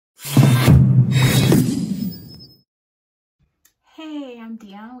Hey, I'm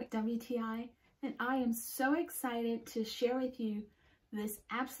Deanna with WTI, and I am so excited to share with you this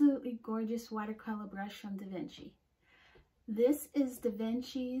absolutely gorgeous watercolor brush from Da Vinci. This is Da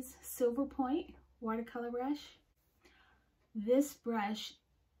Vinci's Silverpoint watercolor brush. This brush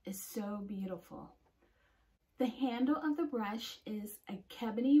is so beautiful. The handle of the brush is a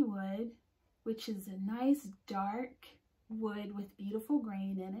kebony wood, which is a nice dark wood with beautiful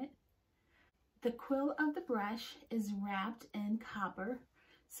grain in it. The quill of the brush is wrapped in copper,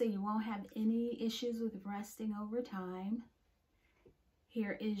 so you won't have any issues with rusting over time.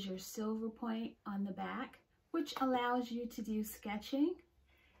 Here is your silver point on the back, which allows you to do sketching,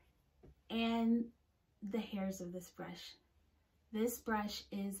 and the hairs of this brush. This brush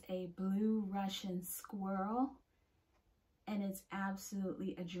is a blue Russian squirrel, and it's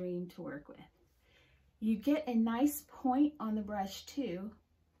absolutely a dream to work with. You get a nice point on the brush too,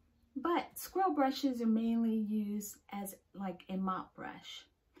 but squirrel brushes are mainly used as like a mop brush,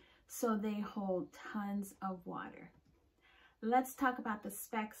 so they hold tons of water. Let's talk about the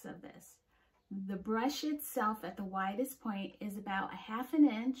specs of this. The brush itself at the widest point is about 1/2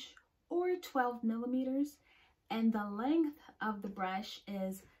 inch or 12 millimeters, and the length of the brush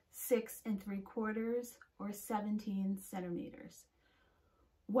is 6 3/4 or 17 centimeters.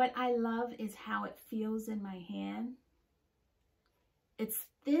 What I love is how it feels in my hand. It's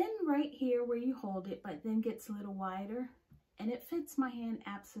thin right here where you hold it, but then gets a little wider, and it fits my hand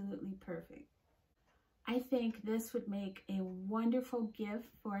absolutely perfect. I think this would make a wonderful gift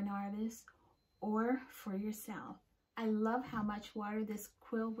for an artist or for yourself. I love how much water this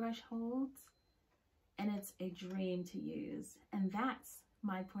quill brush holds, and it's a dream to use, and that's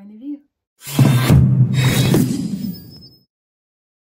my point of view.